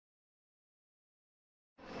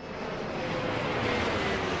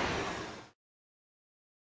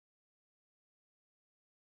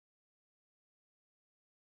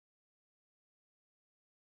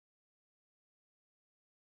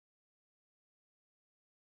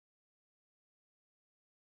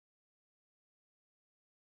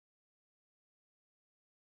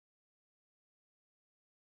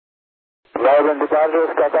Melbourne departures,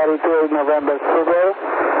 Qatar 28 November Super.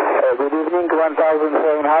 Good evening,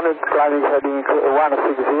 1700, climbing heading 160.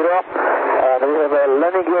 And we have a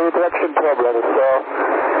landing gear retraction problem, so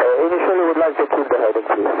initially we'd like to keep the heading,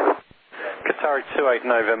 please. Qatar 28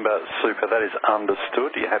 November Super, that is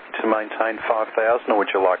understood. Are you happy to maintain 5,000 or would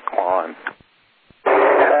you like climb?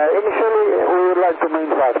 Initially we would like to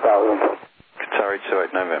maintain 5,000. Qatar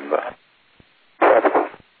 28 November.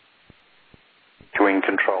 Wing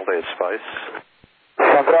controlled airspace.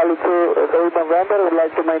 Central to 8 November, would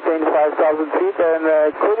like to maintain 5,000 feet, and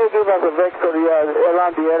could you give us a vector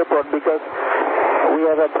around the airport because we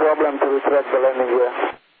have a problem to retract the landing gear.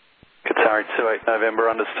 Qatar 28 November,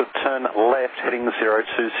 understood. Turn left, heading 020.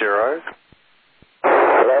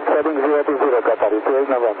 Left heading 020, Qatar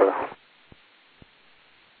 28 November.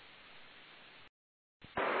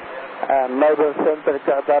 Melbourne Center,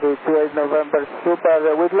 Qatar 28 November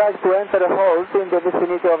Super. We'd like to enter a hold in the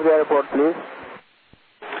vicinity of the airport, please.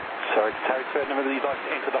 Sorry, Qatar 28 November, you'd like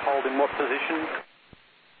to enter the hold in what position?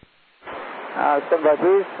 Stand by,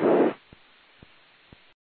 please.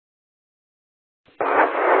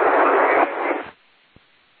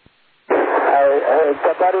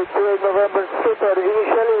 Qatar 28 November Super.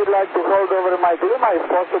 Initially, we'd like to hold over my Lima if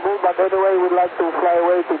possible, but anyway, we'd like to fly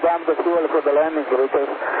away to dump the fuel for the landing gear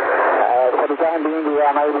because for the time being, we are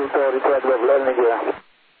unable to retract the landing gear.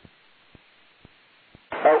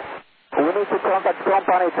 We need to contact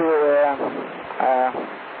company to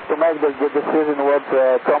make the decision what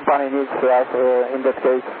company needs us in that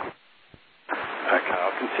case. Okay,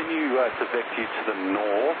 I'll continue to vect you to the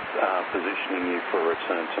north, positioning you for a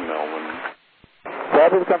return to Melbourne.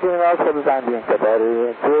 That is continuing out for the time being, Qatar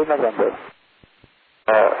 28 November.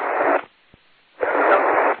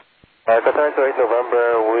 Qatar 28 November,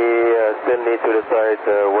 we still need to decide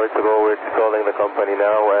where to go with calling the company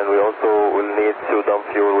now, and we also will need to dump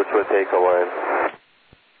fuel, which will take a while.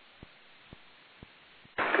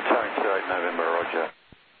 Qatar 28 November, roger.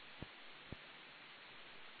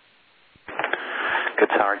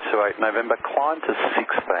 Qatar 28 November, climb to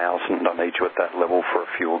 6,000. I need you at that level for a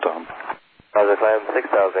fuel dump. As I climb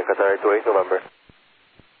 6,000, Qatar 28 November.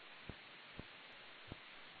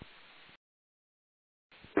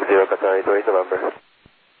 0 Qatar 28 November.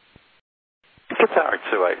 Qatar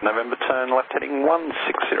 28 November, turn left heading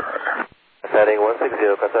 160. Heading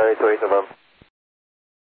 160, Qatar 28 November.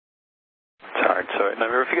 Qatar 28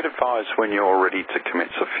 November, if you could advise when you're ready to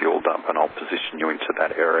commence a fuel dump and I'll position you into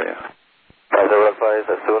that area. As I will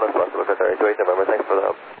advise as soon as possible, Qatar 28 November, thanks for the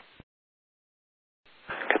help.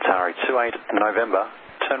 Qatar 28 November,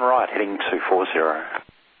 turn right heading 240.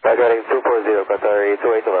 Right heading 240, Qatar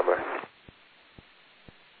 28 November.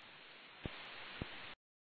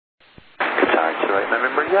 Qatar 28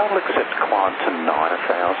 November, you will accept climb to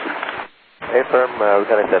 9,000. Hey firm, we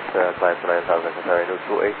can accept climb to 9,000, Qatar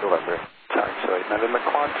 28 November. Qatar 28 November,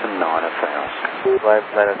 climb to 9,000. Climb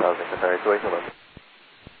 9,000, Qatar 28 November.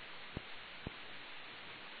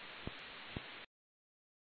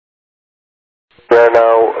 We are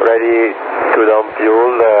now ready to dump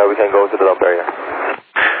fuel. We can go to the dump area.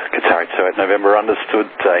 Qatar 28 November,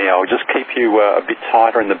 understood. I'll just keep you a bit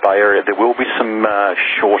tighter in the bay area. There will be some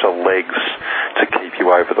shorter legs to keep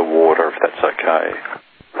you over the water, if that's okay.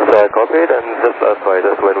 Copied, and just advise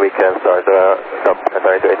us when we can start the dump.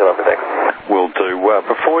 Qatar 28 November, thanks. Will do.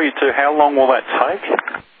 Before you do, how long will that take?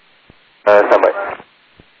 Standby.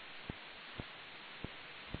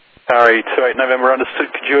 Sorry, 28 November,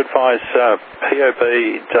 understood. Could you advise POB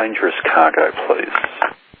dangerous cargo, please?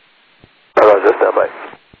 Roger, standby.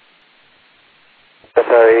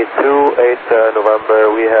 Sorry, 28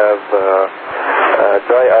 November, we have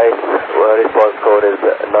dry ice, response code is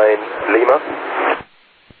 9 Lima.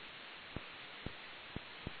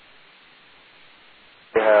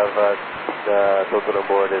 We have the total on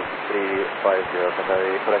board is 350,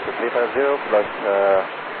 Qatari, correction 350 plus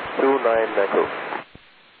 292.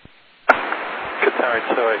 Qatar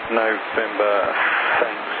 28 November,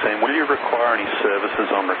 thanks. And will you require any services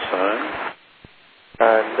on return?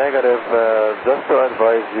 Negative. Just to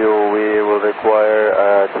advise you, we will require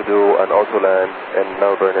to do an auto land in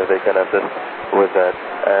Melbourne if they can assist with that.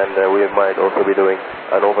 And we might also be doing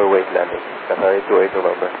an overweight landing. Qatar 28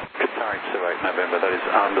 November. Qatar 28 November, that is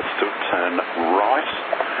understood. Turn right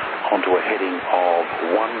onto a heading of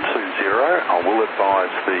 120. I will advise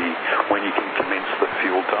when you can commence the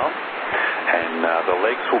fuel dump. And the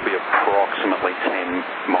legs will be approximately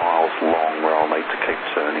 10 miles long where I'll need to keep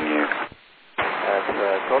turning you. And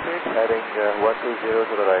copy, heading 120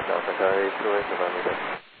 to the right now, Qatar 28 November.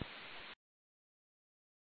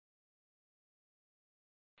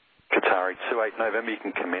 Qatar 28 November, you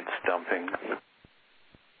can commence dumping.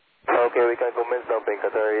 Copy. Okay, we can commence dumping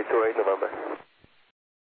Qatar 28 November.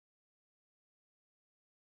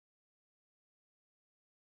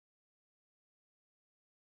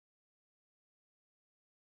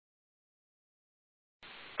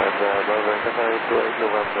 And Melbourne, Qatar 28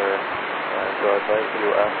 November, so I advise you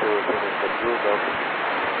after we finish the fuel dump,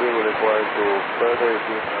 we will require to further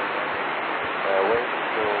reduce our weight,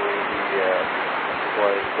 so we will be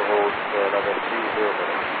required to hold for another 30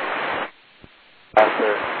 minutes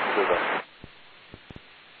after fuel dump.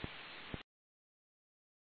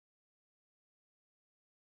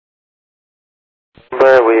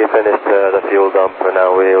 We finished the fuel dump, and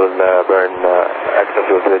now we will burn extra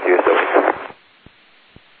fuel to reduce the weight.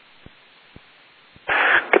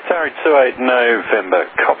 Qatar 28 November,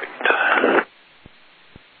 copied.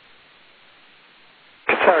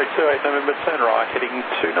 Qatar 28 November, turn right, heading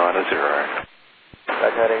 290.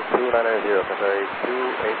 Right, heading 290, Qatar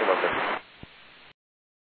 28 November.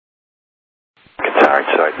 Qatar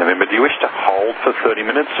 28 November, do you wish to hold for 30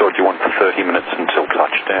 minutes or do you want for 30 minutes until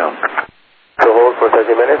touchdown? To hold for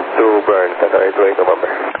 30 minutes to burn Qatar 28 November.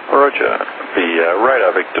 Roger. The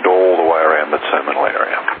radar vectored all the way around the terminal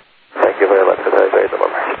area. Thank you very much, Qatar 28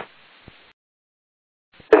 November.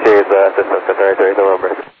 This is assistant Qatar 28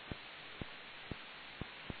 November.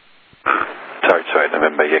 Qatar 28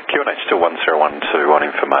 November, yeah, QNH still 1012 on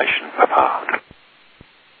information, Papa.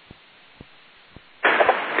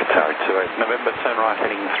 Qatar 28 November, turn right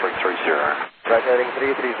heading 330. Right heading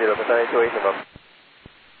 330, Qatar 28 November.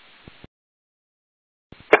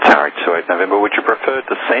 Qatar 28 November, would you prefer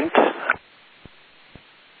descent?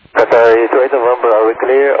 Qatar 28 November, are we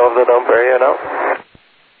clear of the dump area now?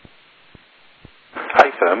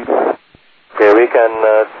 Hey, firm. Okay, we can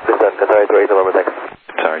descend Qatar 28 November, thanks.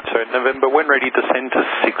 Qatar 28 November, when ready, descend to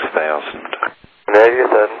 6,000. Ready,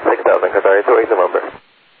 descend 6,000, Qatar 28 November.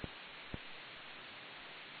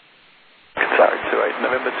 Qatar 28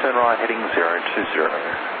 November, turn right heading 020.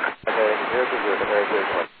 Okay, 020, Qatar 28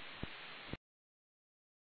 November.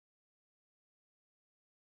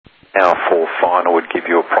 Our full final would give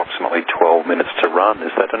you approximately 12 minutes to run.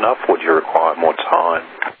 Is that enough or do you require more time?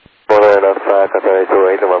 More than enough, Qatar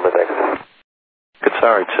 28 November, thanks.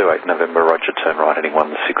 Qatar 28 November, roger, turn right heading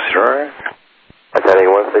 160. Heading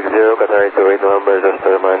 160, Qatar 28 November, just a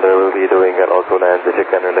reminder, we'll be doing an auto land which you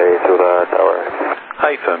can relay to the tower.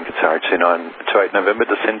 Hey firm, Qatar 28 November,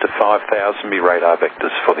 descend to 5,000, be radar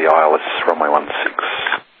vectors for the ILS runway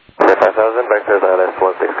 16. 5,000, vectors ILS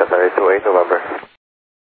 16, Qatar 28 November.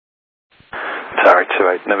 Qatar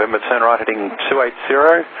 28 November, turn right heading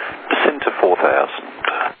 280, descend to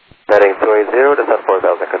 4,000. Heading 280, descend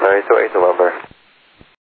 4,000, Qatar 28 November.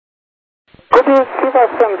 Could you give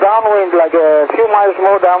us some downwind, like a few miles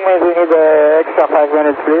more downwind? We need extra 5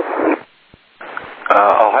 minutes, please.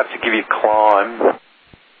 I'll have to give you climb.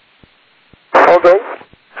 Okay.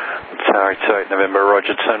 Qatar 28 November,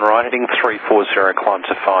 roger, turn right heading 340, climb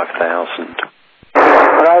to 5,000.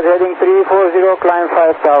 Right, heading 340, climb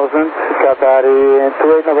 5,000, Qatar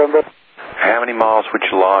 28 November. How many miles would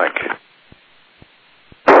you like?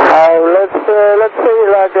 Let's say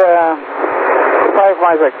like 5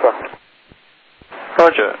 miles extra.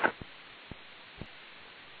 Roger.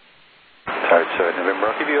 Qatar 28 November,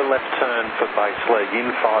 I'll give you a left turn for base leg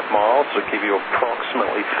in 5 miles, so I'll give you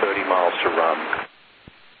approximately 30 miles to run.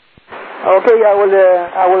 Okay, I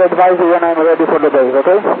will advise you when I'm ready for the base,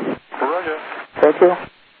 okay? Roger. Thank you.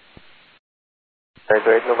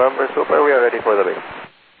 28 November, super, we are ready for the base.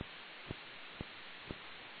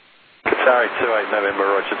 Qatar 28 November,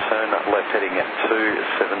 roger, turn left heading at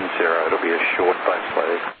 270, it'll be a short base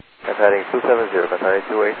leg. Heading 270, Qatar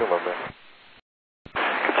 28 November.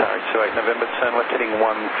 Qatar 28 November, turn left heading 150.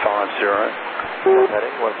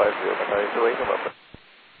 Heading 150, Qatar 28 November.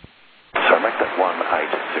 Sorry, make that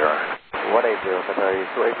 180. 180, Qatar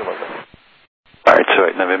 28 November. Qatar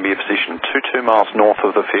 28 November, your position 22 miles north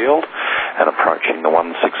of the field and approaching the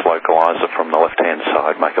 16 localizer from the left-hand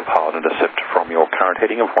side. Make a pilot intercept from your current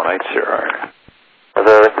heading of 180.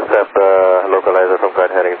 Intercept localizer from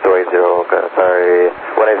current heading 280, Qatar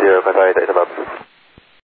 180, Qatar 28 November.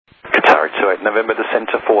 Qatar 28 November, descend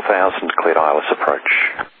to 4,000, cleared ILS approach.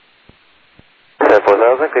 Descend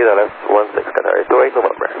 4,000, cleared ILS 16, Qatar 28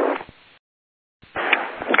 November.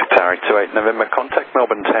 Qatar 28 November, contact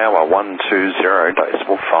Melbourne Tower 120.5.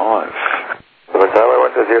 Melbourne Tower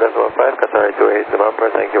 120.5, Qatar 28 November,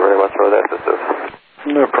 thank you very much for that assistance.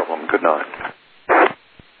 No problem, good night.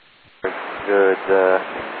 Good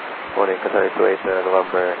morning, Qatar 28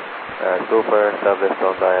 November, super, established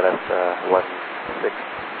on the ILS 16.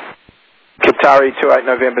 Qatar 28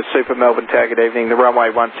 November, Super Melbourne Tower, good evening. The runway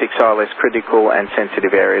 16 ILS critical and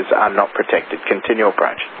sensitive areas are not protected. Continue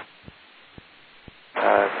approach.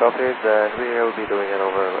 copied, and we will be doing an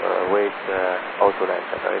overweight autoland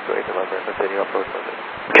Qatar 828 November, continuing approach service.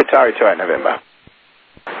 Qatari 28 November.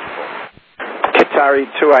 Qatari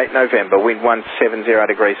 28 November, wind 170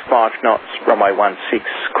 degrees, 5 knots, runway 16,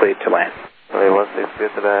 cleared to land. Runway 16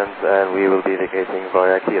 cleared to land, and we will be vacating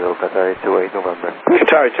via Kilo, Qatari 28 November.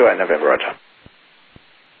 Qatari 28 November, roger.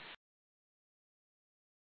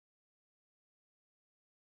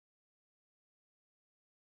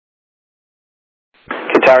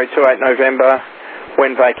 Qatari 28 November,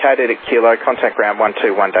 when vacated at Kilo, contact ground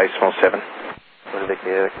 121.7. When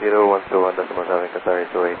vacated at Kilo, 121.7,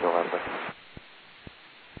 Qatari 28 November.